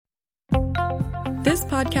This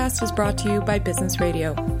podcast is brought to you by Business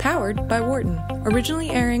Radio, powered by Wharton, originally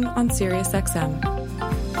airing on SiriusXM.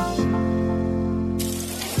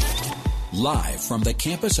 Live from the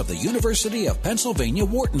campus of the University of Pennsylvania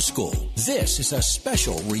Wharton School, this is a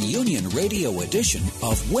special reunion radio edition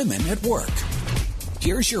of Women at Work.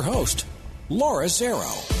 Here's your host, Laura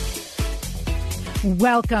Zarrow.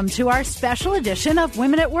 Welcome to our special edition of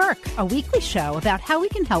Women at Work, a weekly show about how we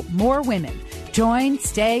can help more women join,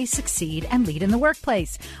 stay, succeed, and lead in the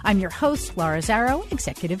workplace. I'm your host, Laura Zarrow,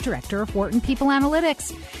 Executive Director of Wharton People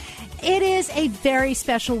Analytics. It is a very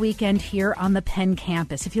special weekend here on the Penn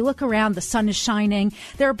campus. If you look around, the sun is shining.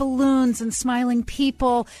 There are balloons and smiling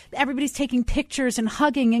people. Everybody's taking pictures and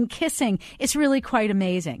hugging and kissing. It's really quite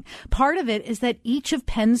amazing. Part of it is that each of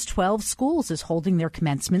Penn's 12 schools is holding their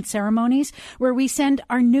commencement ceremonies where we send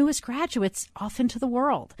our newest graduates off into the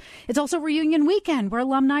world. It's also reunion weekend where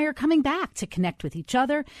alumni are coming back to connect with each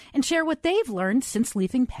other and share what they've learned since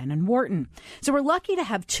leaving Penn and Wharton. So we're lucky to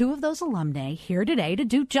have two of those alumni here today to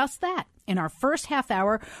do just that. In our first half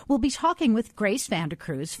hour, we'll be talking with Grace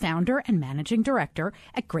Vandecruz, founder and managing director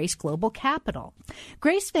at Grace Global Capital.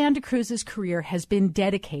 Grace Vandecruz's career has been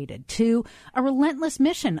dedicated to a relentless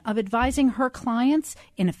mission of advising her clients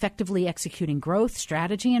in effectively executing growth,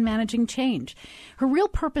 strategy, and managing change. Her real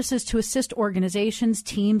purpose is to assist organizations,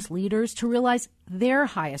 teams, leaders to realize their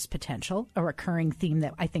highest potential, a recurring theme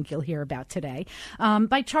that I think you'll hear about today,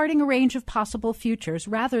 by charting a range of possible futures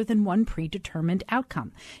rather than one predetermined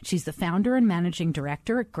outcome. She's the founder and managing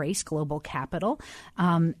director at Grace Global Capital,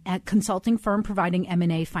 a consulting firm providing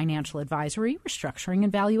M&A financial advisory, restructuring,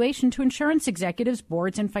 and valuation to insurance executives,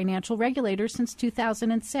 boards, and financial regulators since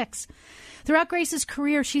 2006. Throughout Grace's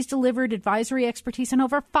career, she's delivered advisory expertise on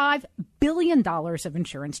over $5 billion of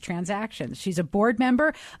insurance transactions. She's a board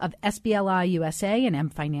member of SBLI USA and M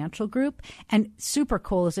Financial Group. And super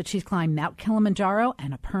cool is that she's climbed Mount Kilimanjaro,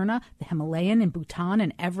 Annapurna, the Himalayan in Bhutan,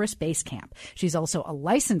 and Everest Base Camp. She's also a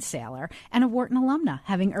licensed sailor and a Wharton alumna,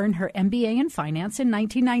 having earned her MBA in finance in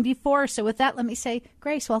 1994. So with that, let me say,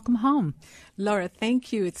 Grace, welcome home. Laura,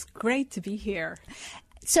 thank you. It's great to be here.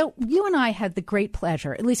 So you and I had the great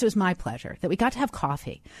pleasure, at least it was my pleasure, that we got to have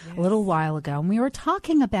coffee a little while ago. And we were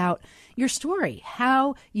talking about your story,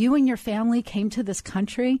 how you and your family came to this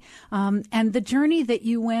country, and the journey that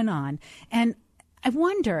you went on. And I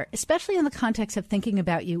wonder, especially in the context of thinking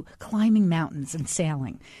about you climbing mountains and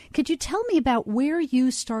sailing, could you tell me about where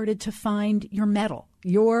you started to find your mettle,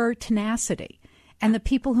 your tenacity, and the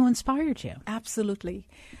people who inspired you? Absolutely.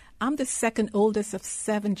 I'm the second oldest of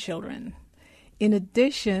 7 children. In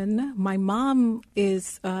addition, my mom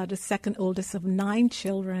is the second oldest of 9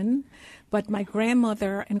 children, but my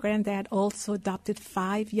grandmother and granddad also adopted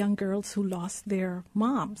 5 young girls who lost their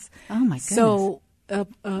moms. Oh, my goodness. So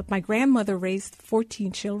my grandmother raised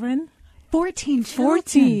 14 children. 14 children?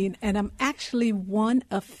 14, and I'm actually one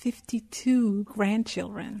of 52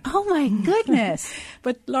 grandchildren. Oh, my goodness.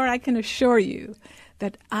 But, Laura, I can assure you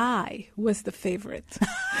that I was the favorite.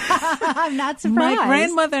 I'm not surprised. My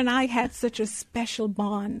grandmother and I had such a special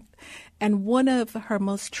bond, and one of her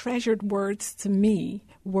most treasured words to me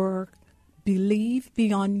were, believe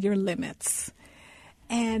beyond your limits.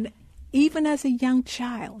 And even as a young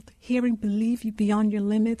child, hearing believe beyond your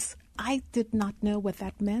limits, I did not know what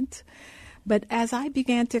that meant. But as I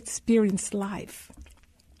began to experience life,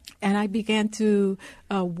 and I began to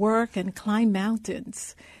work and climb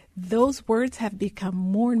mountains, those words have become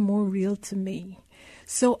more and more real to me.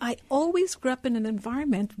 So I always grew up in an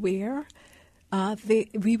environment where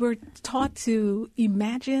we were taught to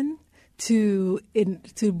imagine, to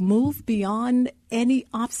move beyond any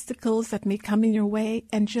obstacles that may come in your way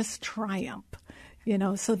and just triumph.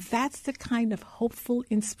 So that's the kind of hopeful,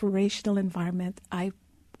 inspirational environment I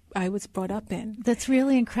was brought up in. That's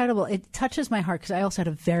really incredible. It touches my heart because I also had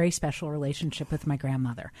a very special relationship with my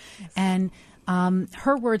grandmother. Yes. And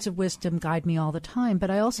her words of wisdom guide me all the time, but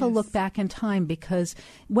I also look back in time because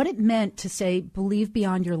what it meant to say, believe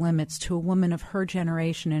beyond your limits to a woman of her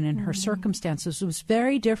generation and in her circumstances was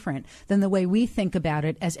very different than the way we think about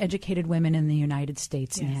it as educated women in the United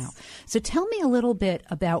States now. So tell me a little bit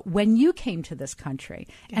about when you came to this country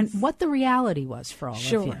and what the reality was for all of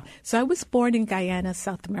you. So I was born in Guyana,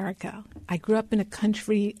 South America. I grew up in a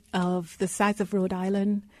country of the size of Rhode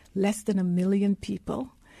Island, less than 1 million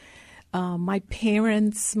people. My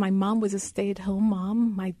parents, my mom was a stay-at-home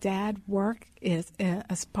mom. My dad worked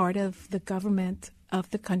as part of the government of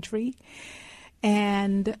the country.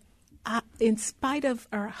 And in spite of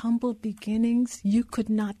our humble beginnings, you could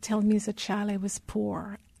not tell me as a child I was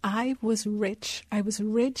poor. I was rich. I was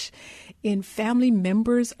rich in family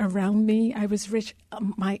members around me. I was rich.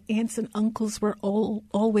 My aunts and uncles were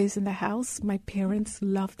always in the house. My parents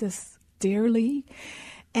loved us dearly,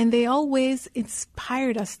 and they always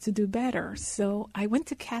inspired us to do better. So I went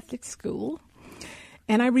to Catholic school,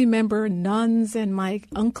 and I remember nuns and my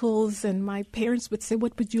uncles and my parents would say,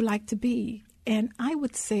 "What would you like to be?" And I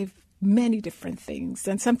would say many different things.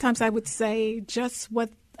 And sometimes I would say just what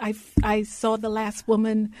I saw the last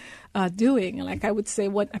woman doing. Like I would say,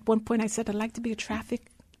 at one point I said, "I'd like to be a traffic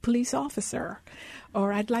police officer,"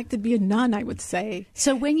 or "I'd like to be a nun," I would say.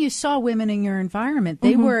 So when you saw women in your environment,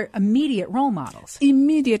 they were immediate role models.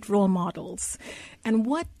 Immediate role models. And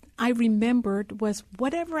what I remembered was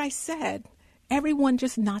whatever I said, everyone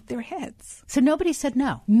just nodded their heads. So nobody said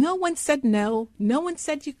no. No one said no. No one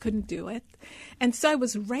said you couldn't do it. And so I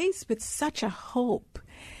was raised with such a hope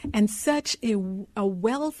and such a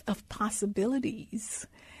wealth of possibilities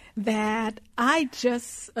that I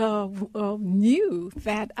just knew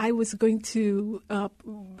that I was going to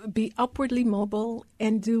be upwardly mobile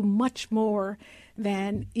and do much more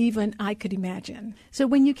than even I could imagine. So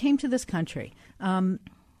when you came to this country,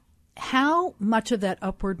 how much of that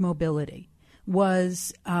upward mobility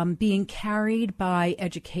was being carried by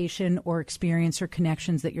education or experience or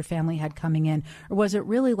connections that your family had coming in? Or was it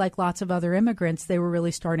really like lots of other immigrants, they were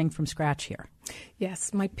really starting from scratch here?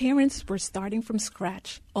 Yes, my parents were starting from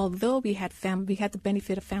scratch, although we had the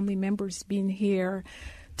benefit of family members being here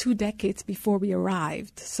 2 decades before we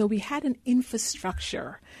arrived. So we had an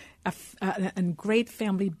infrastructure and great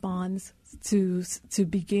family bonds to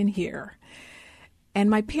begin here. And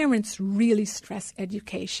my parents really stressed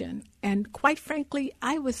education. And quite frankly,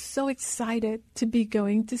 I was so excited to be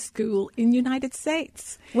going to school in the United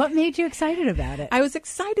States. What made you excited about it? I was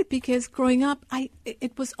excited because growing up,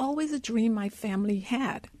 it was always a dream my family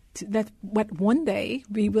had, that one day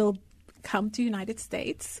we will come to the United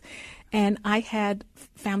States. And I had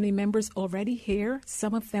family members already here.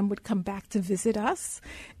 Some of them would come back to visit us,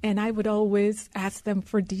 and I would always ask them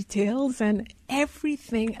for details, and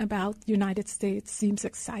everything about the United States seems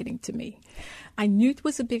exciting to me. I knew it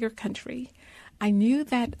was a bigger country. I knew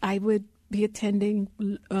that I would be attending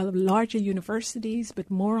larger universities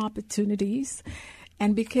with more opportunities,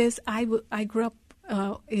 and because I grew up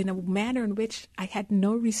in a manner in which I had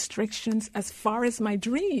no restrictions as far as my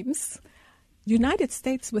dreams, United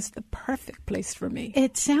States was the perfect place for me.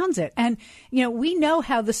 It sounds it. And, we know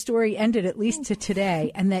how the story ended, at least to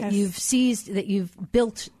today, and that you've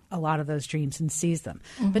built a lot of those dreams and seized them.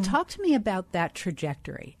 Mm-hmm. But talk to me about that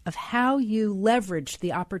trajectory of how you leveraged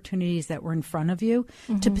the opportunities that were in front of you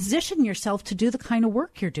to position yourself to do the kind of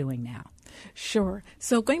work you're doing now. Sure.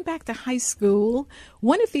 So going back to high school,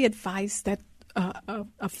 one of the advice that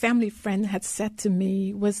a family friend had said to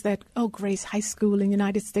me was that, "Oh, Grace, high school in the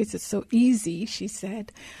United States is so easy," she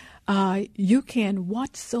said. "You can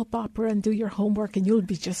watch soap opera and do your homework and you'll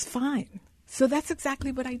be just fine." So that's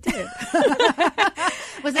exactly what I did.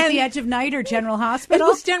 Was it The Edge of Night or General Hospital? It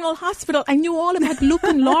was General Hospital. I knew all about Luke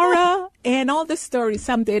and Laura and all the stories.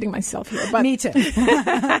 I'm dating myself here. But me too.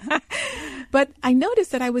 But I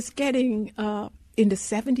noticed that I was getting in the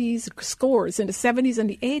 70s scores, in the 70s and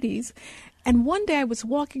the 80s. And one day I was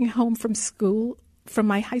walking home from school, from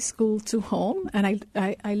my high school to home, and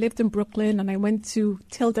I lived in Brooklyn, and I went to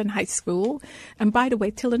Tilden High School. And by the way,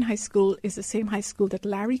 Tilden High School is the same high school that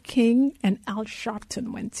Larry King and Al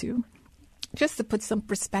Sharpton went to, just to put some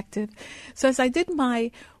perspective. So as I did my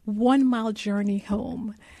 1-mile journey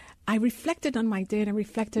home, I reflected on my day,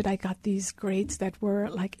 and I got these grades that were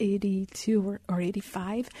like 82 or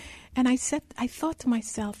 85. And I thought to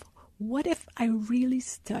myself, what if I really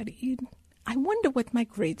studied? I wonder what my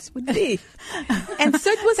grades would be. And so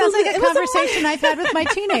it was sounds like a conversation I've had with my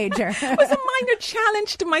teenager. It was a minor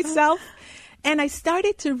challenge to myself. And I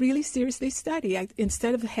started to really seriously study.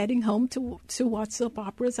 Instead of heading home to watch soap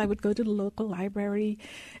operas, I would go to the local library,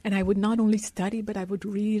 and I would not only study, but I would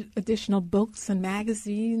read additional books and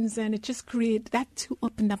magazines, and it just that too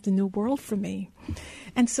opened up the new world for me.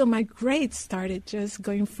 And so my grades started just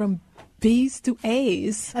going from B's to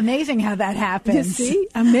A's. Amazing how that happens. You see?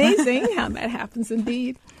 Amazing how that happens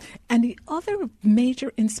indeed. And the other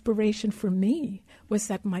major inspiration for me was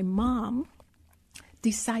that my mom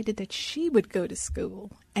decided that she would go to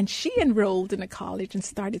school, and she enrolled in a college and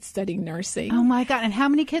started studying nursing. Oh my God. And how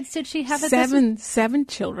many kids did she have? Seven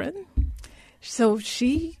children. So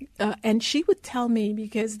she would tell me,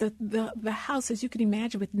 because the house, as you can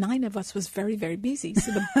imagine, with 9 of us was very, very busy.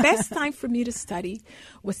 So the best time for me to study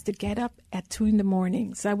was to get up at 2 in the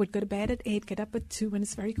morning. So I would go to bed at 8, get up at 2 when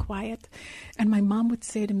it's very quiet. And my mom would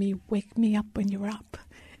say to me, "Wake me up when you're up."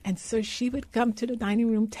 And so she would come to the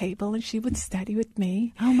dining room table and she would study with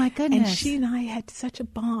me. Oh, my goodness. And she and I had such a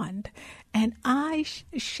bond. And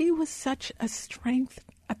she was such a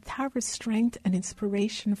tower of strength and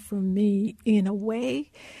inspiration for me in a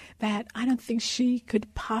way that I don't think she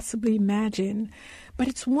could possibly imagine. But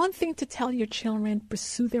it's one thing to tell your children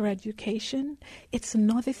pursue their education. It's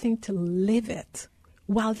another thing to live it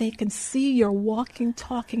while they can see your walking,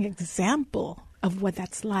 talking example of what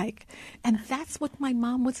that's like. And that's what my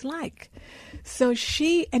mom was like. So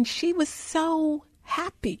she was so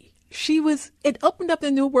happy. It opened up a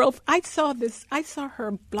new world. I saw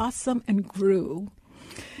her blossom and grew.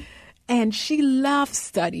 And she loved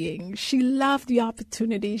studying. She loved the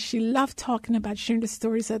opportunity. She loved talking about sharing the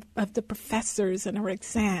stories of the professors and her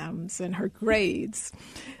exams and her grades,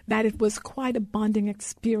 that it was quite a bonding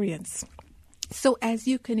experience. So as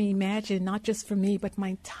you can imagine, not just for me, but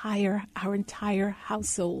our entire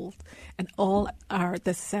household and all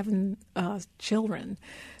the 7 children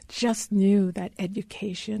just knew that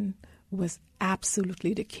education was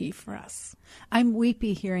absolutely the key for us. I'm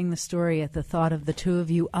weepy hearing the story at the thought of the two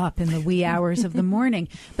of you up in the wee hours of the morning,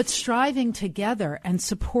 but striving together and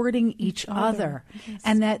supporting each other. Yes.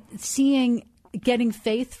 And that getting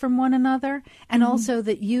faith from one another, and also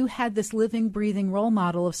that you had this living, breathing role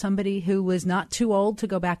model of somebody who was not too old to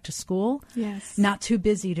go back to school, yes, not too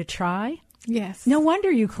busy to try. Yes. No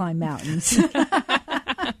wonder you climb mountains.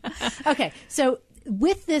 Okay, so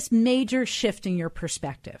with this major shift in your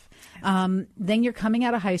perspective, then you're coming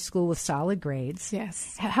out of high school with solid grades.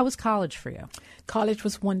 Yes. How was college for you? College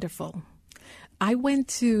was wonderful. I went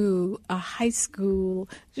to a high school,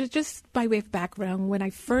 just by way of background, when I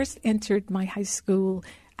first entered my high school,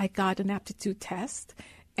 I got an aptitude test,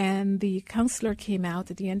 and the counselor came out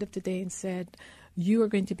at the end of the day and said, you are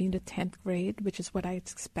going to be in the 10th grade, which is what I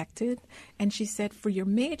expected. And she said, for your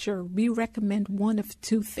major, we recommend one of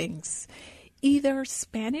 2 things, either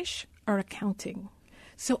Spanish or accounting.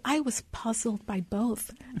 So I was puzzled by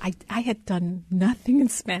both. I had done nothing in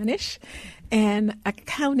Spanish, and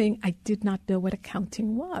accounting, I did not know what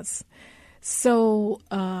accounting was. So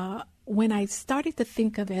when I started to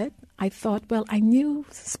think of it, I thought, well, I knew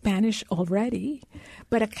Spanish already,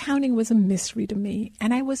 but accounting was a mystery to me.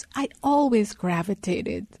 And I always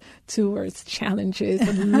gravitated towards challenges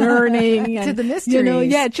and learning. To the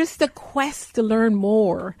mysteries. Just the quest to learn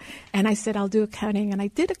more. And I said, I'll do accounting. And I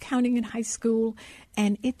did accounting in high school.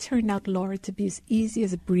 And it turned out, Laura, to be as easy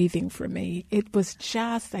as breathing for me. It was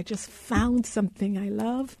I just found something I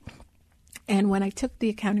love. And when I took the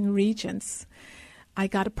accounting regents, I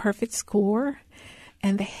got a perfect score.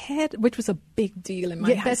 And the head, which was a big deal in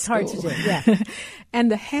my high school. That's hard to do, yeah. And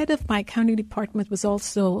the head of my accounting department was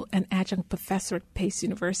also an adjunct professor at Pace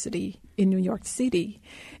University in New York City.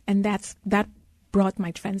 And that brought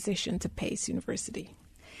my transition to Pace University.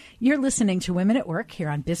 You're listening to Women at Work here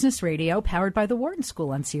on Business Radio, powered by the Wharton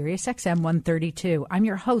School on Sirius XM 132. I'm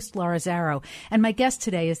your host, Laura Zarrow, and my guest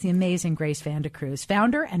today is the amazing Grace Vandecruz,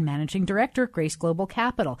 founder and managing director at Grace Global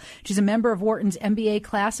Capital. She's a member of Wharton's MBA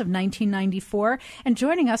class of 1994 and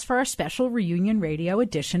joining us for our special reunion radio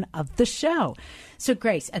edition of the show. So,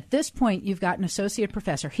 Grace, at this point, you've got an associate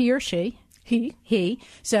professor. He or she? He.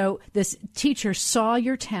 So this teacher saw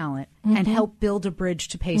your talent and helped build a bridge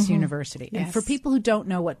to Pace University. Yes. And for people who don't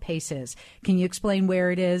know what Pace is, can you explain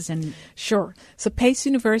where it is? And Sure. So Pace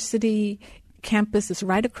University campus is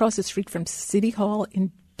right across the street from City Hall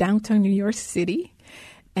in downtown New York City.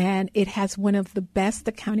 And it has one of the best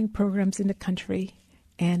accounting programs in the country.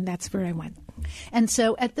 And that's where I went. And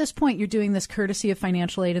so at this point, you're doing this courtesy of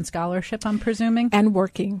financial aid and scholarship, I'm presuming? And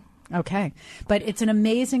working. Okay. But it's an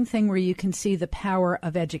amazing thing where you can see the power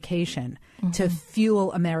of education to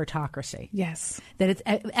fuel a meritocracy. Yes. That it's,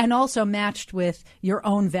 and also matched with your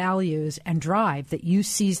own values and drive, that you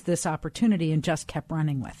seized this opportunity and just kept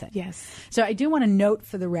running with it. Yes. So I do want to note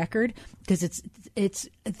for the record, because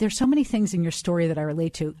there's so many things in your story that I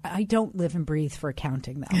relate to. I don't live and breathe for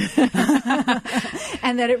accounting, though.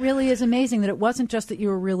 And that it really is amazing that it wasn't just that you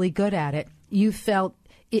were really good at it. You felt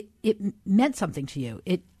it meant something to you.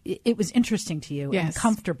 It was interesting to you and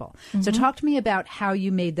comfortable. So talk to me about how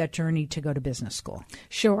you made that journey to go to business school.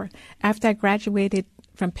 Sure. After I graduated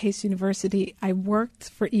from Pace University, I worked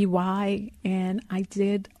for EY and I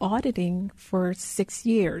did auditing for 6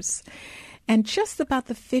 years. And just about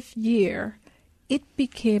the 5th year, it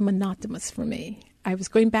became monotonous for me. I was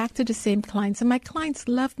going back to the same clients, and my clients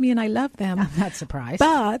loved me and I loved them. I'm not surprised.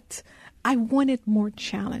 But I wanted more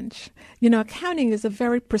challenge. You know, accounting is a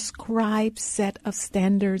very prescribed set of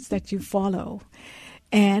standards that you follow.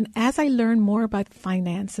 And as I learned more about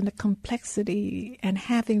finance and the complexity and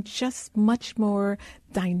having just much more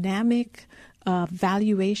dynamic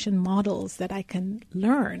valuation models that I can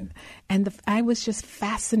learn. And I was just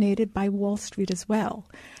fascinated by Wall Street as well.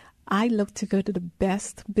 I looked to go to the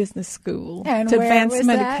best business school and to where advance was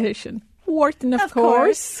education. That? Wharton, of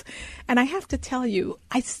course. And I have to tell you,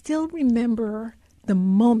 I still remember the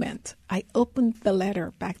moment I opened the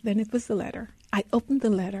letter. Back then it was the letter. I opened the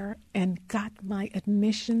letter and got my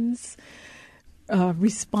admissions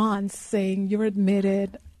response saying, "You're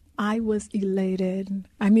admitted." I was elated.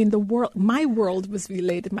 I mean, my world was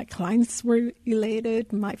elated. My clients were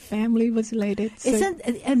elated. My family was elated. So, isn't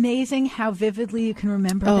it amazing how vividly you can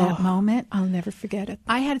remember that moment? I'll never forget it.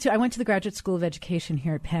 I went to the Graduate School of Education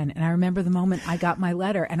here at Penn, and I remember the moment I got my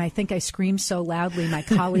letter, and I think I screamed so loudly my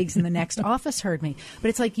colleagues in the next office heard me. But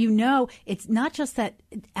it's like, it's not just that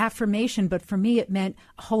affirmation, but for me it meant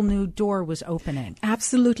a whole new door was opening.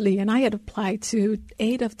 Absolutely. And I had applied to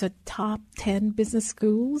 8 of the top 10 business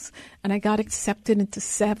schools, and I got accepted into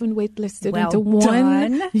 7, waitlisted into 1.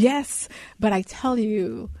 Done. Yes. But I tell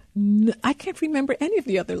you, I can't remember any of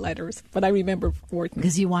the other letters, but I remember Wharton.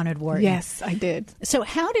 Because you wanted Wharton. Yes, I did. So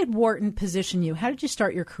how did Wharton position you? How did you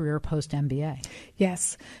start your career post-MBA?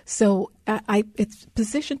 Yes. So it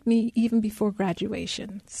positioned me even before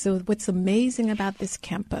graduation. So what's amazing about this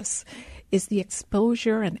campus is the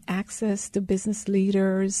exposure and access to business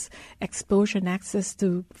leaders, exposure and access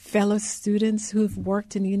to fellow students who've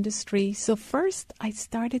worked in the industry. So first, I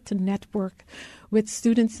started to network with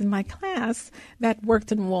students in my class that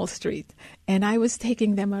worked in Wall Street. And I was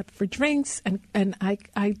taking them out for drinks, and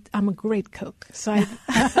I'm a great cook. So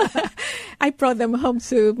I brought them home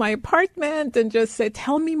to my apartment and just said,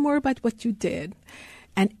 "Tell me more about what you did."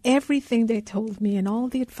 And everything they told me and all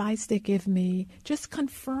the advice they gave me just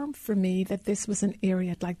confirmed for me that this was an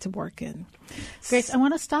area I'd like to work in. Grace, I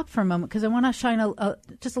want to stop for a moment because I want to shine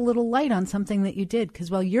just a little light on something that you did.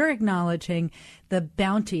 Because while you're acknowledging the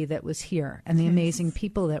bounty that was here and the amazing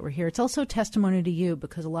people that were here, it's also testimony to you,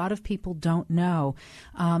 because a lot of people don't know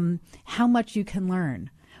how much you can learn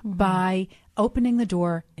by opening the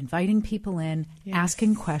door, inviting people in,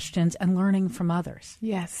 asking questions, and learning from others.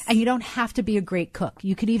 Yes. And you don't have to be a great cook.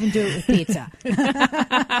 You could even do it with pizza.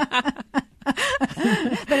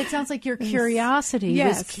 But it sounds like your curiosity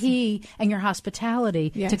was key, and your hospitality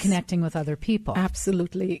to connecting with other people.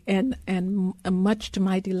 Absolutely. And much to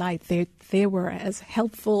my delight, they were as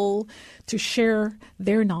helpful to share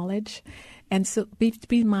their knowledge. And so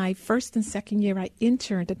between my first and second year, I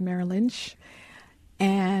interned at Merrill Lynch.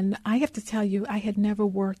 And I have to tell you, I had never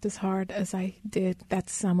worked as hard as I did that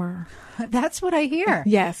summer. That's what I hear.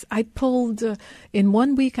 Yes. I pulled, in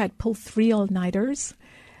 1 week, I'd pulled 3 all-nighters.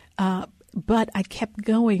 But I kept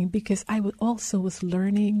going because I also was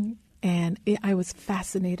learning, and I was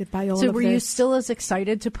fascinated by all of this. So were you still as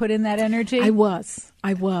excited to put in that energy? I was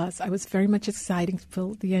very much excited to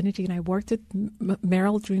put the energy. And I worked at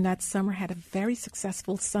Merrill during that summer, had a very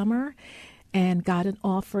successful summer, and got an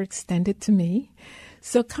offer extended to me.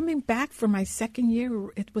 So coming back for my second year,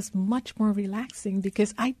 it was much more relaxing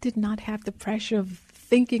because I did not have the pressure of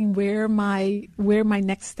thinking where my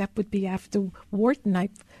next step would be after Wharton. I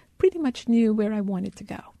pretty much knew where I wanted to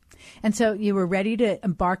go. And so you were ready to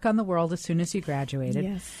embark on the world as soon as you graduated.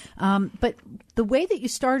 Yes. But the way that you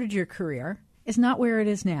started your career is not where it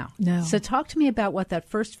is now. No. So talk to me about what that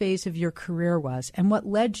first phase of your career was and what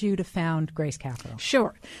led you to found Grace Capital.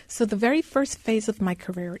 Sure. So the very first phase of my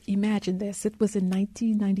career, imagine this, it was in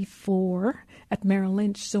 1994 at Merrill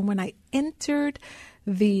Lynch. So when I entered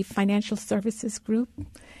the financial services group,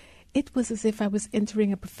 it was as if I was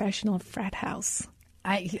entering a professional frat house.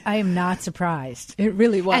 I am not surprised. It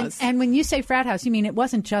really was. And when you say frat house, you mean it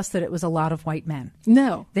wasn't just that it was a lot of white men.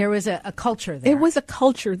 No. There was a culture there. It was a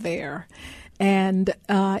culture there. And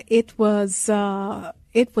it was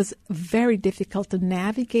very difficult to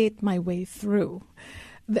navigate my way through.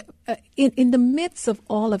 In the midst of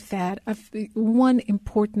all of that, one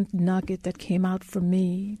important nugget that came out for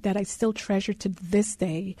me that I still treasure to this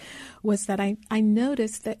day was that I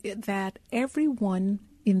noticed that everyone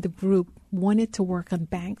in the group wanted to work on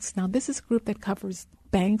banks. Now, this is a group that covers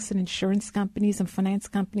banks and insurance companies and finance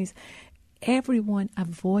companies. Everyone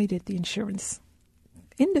avoided the insurance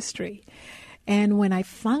industry. And when I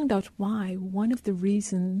found out why, one of the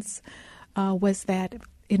reasons was that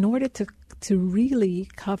in order to really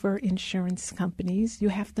cover insurance companies, you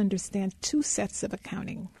have to understand 2 sets of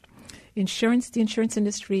accounting. The insurance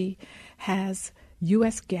industry has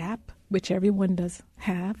U.S. GAAP, which everyone does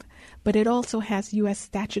have, but it also has U.S.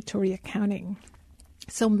 statutory accounting.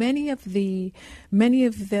 So many of the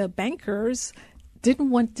bankers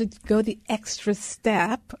didn't want to go the extra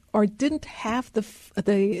step or didn't have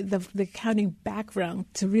the accounting background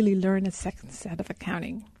to really learn a second set of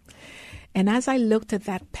accounting. And as I looked at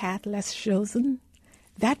that path less chosen,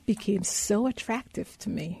 that became so attractive to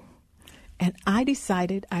me. And I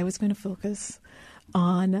decided I was going to focus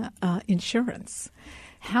on insurance.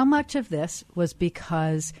 How much of this was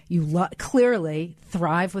because you clearly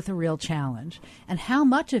thrive with a real challenge? And how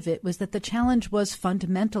much of it was that the challenge was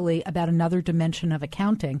fundamentally about another dimension of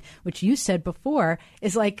accounting, which you said before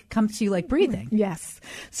is like, comes to you like breathing? Yes.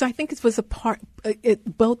 So I think it was a part,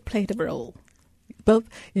 it both played a role. Both,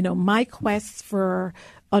 my quest for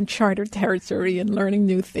uncharted territory and learning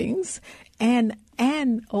new things and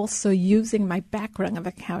also using my background of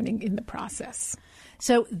accounting in the process.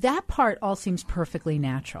 So that part all seems perfectly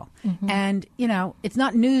natural. Mm-hmm. And, it's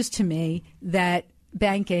not news to me that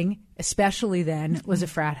banking, especially then, was a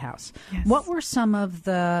frat house. Yes. What were some of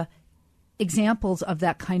the examples of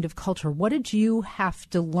that kind of culture? What did you have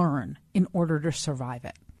to learn in order to survive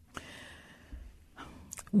it?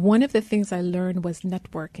 One of the things I learned was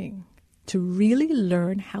networking, to really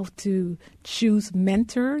learn how to choose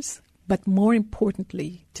mentors, but more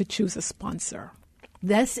importantly, to choose a sponsor.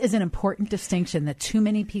 This is an important distinction that too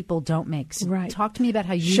many people don't make. So right. Talk to me about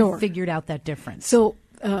how you figured out that difference. So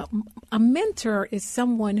a mentor is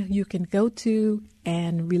someone who you can go to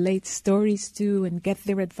and relate stories to and get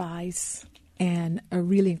their advice and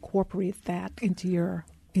really incorporate that into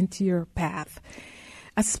your path.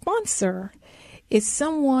 A sponsor is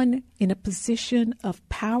someone in a position of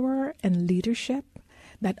power and leadership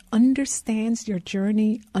that understands your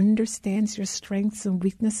journey, understands your strengths and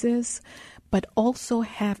weaknesses, but also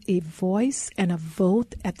have a voice and a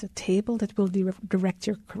vote at the table that will direct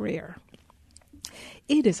your career.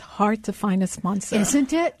 It is hard to find a sponsor.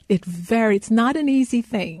 Isn't it? It's not an easy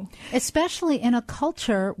thing. Especially in a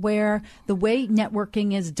culture where the way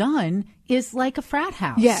networking is done is like a frat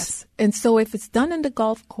house. Yes. And so if it's done in the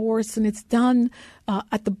golf course and it's done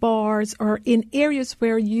at the bars or in areas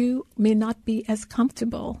where you may not be as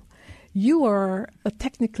comfortable, you are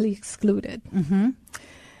technically excluded. Mm-hmm.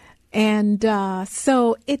 And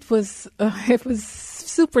so it was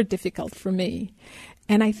super difficult for me.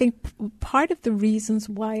 And I think part of the reasons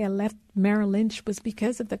why I left Merrill Lynch was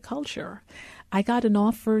because of the culture. I got an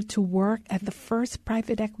offer to work at the first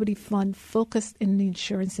private equity fund focused in the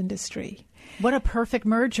insurance industry. What a perfect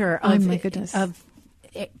merger of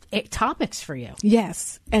topics for you.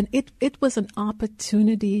 Yes. And it was an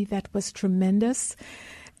opportunity that was tremendous.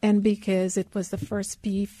 And because it was the first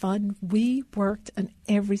PE fund, we worked on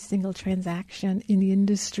every single transaction in the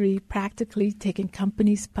industry, practically taking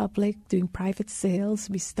companies public, doing private sales.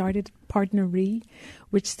 We started PartnerRe,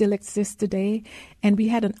 which still exists today, and we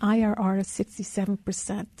had an IRR of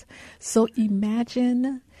 67%. So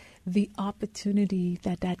imagine the opportunity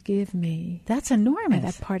that gave me. That's enormous.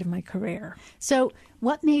 At that part of my career. So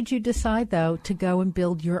what made you decide, though, to go and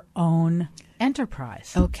build your own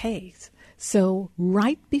enterprise? Okay. So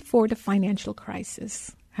right before the financial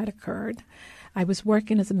crisis had occurred, I was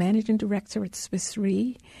working as a managing director at Swiss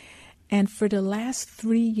Re. And for the last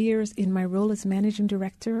 3 years in my role as managing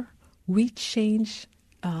director, we changed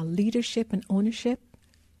leadership and ownership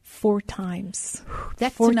 4 times.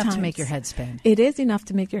 That's enough to make your head spin. It is enough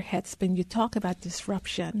to make your head spin. You talk about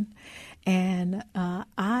disruption. And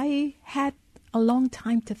I had a long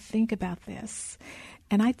time to think about this.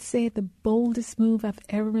 And I'd say the boldest move I've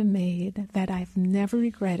ever made that I've never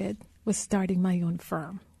regretted was starting my own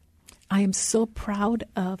firm. I am so proud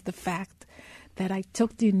of the fact that I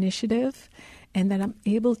took the initiative and that I'm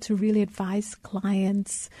able to really advise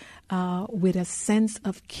clients with a sense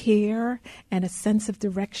of care and a sense of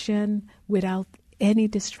direction without any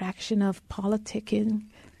distraction of politicking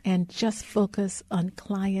and just focus on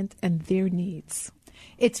client and their needs.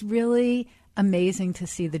 It's really amazing to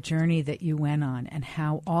see the journey that you went on and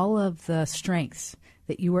how all of the strengths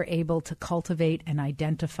that you were able to cultivate and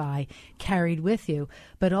identify carried with you,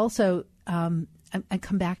 but also I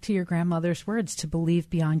come back to your grandmother's words, to believe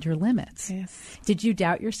beyond your limits. Yes. Did you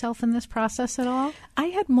doubt yourself in this process at all? I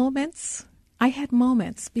had moments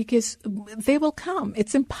because they will come.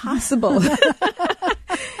 It's impossible.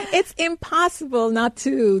 It's impossible not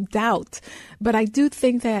to doubt. But I do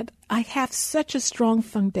think that I have such a strong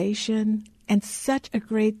foundation and such a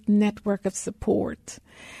great network of support.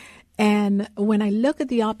 And when I look at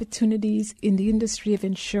the opportunities in the industry of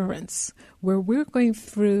insurance, where we're going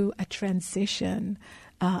through a transition,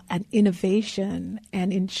 an innovation,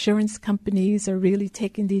 and insurance companies are really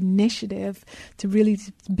taking the initiative to really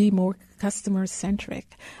be more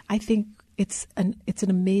customer-centric, I think it's an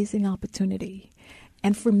amazing opportunity.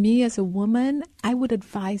 And for me as a woman, I would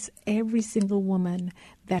advise every single woman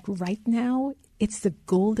that right now it's the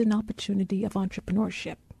golden opportunity of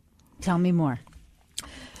entrepreneurship. Tell me more.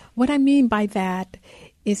 What I mean by that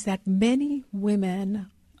is that many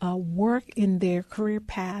women work in their career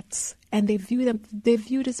paths, and they're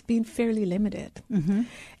viewed as being fairly limited. Mm-hmm.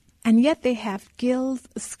 And yet they have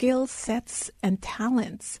skill sets and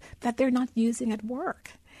talents that they're not using at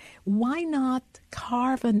work. Why not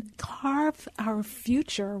carve our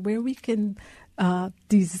future where we can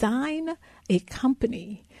design a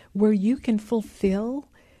company where you can fulfill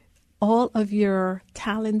all of your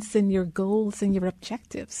talents and your goals and your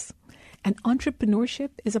objectives? And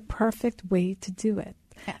entrepreneurship is a perfect way to do it.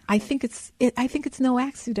 I think it's no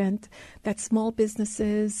accident that small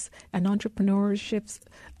businesses and entrepreneurships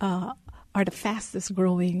are the fastest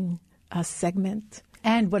growing segment.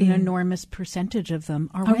 And what an enormous percentage of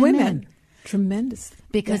them are women. Tremendous.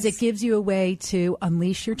 Because it gives you a way to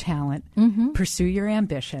unleash your talent, pursue your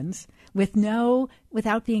ambitions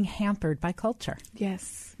without being hampered by culture.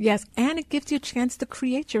 Yes. And it gives you a chance to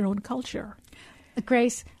create your own culture.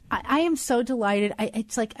 Grace, I am so delighted.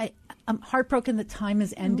 I'm heartbroken that time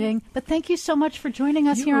is ending, but thank you so much for joining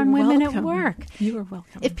us here on Women at Work. You are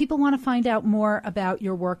welcome. If people want to find out more about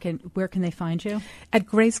your work, and where can they find you? At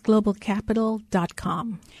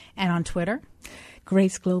graceglobalcapital.com. And on Twitter?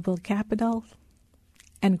 Grace Global Capital,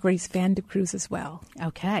 and Grace Van de Cruz as well.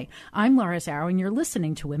 Okay. I'm Laura Zarrow, and you're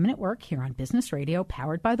listening to Women at Work here on Business Radio,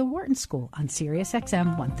 powered by the Wharton School on Sirius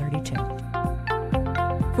XM 132.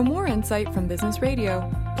 For more insight from Business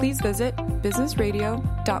Radio, please visit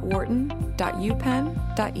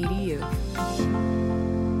businessradio.wharton.upenn.edu.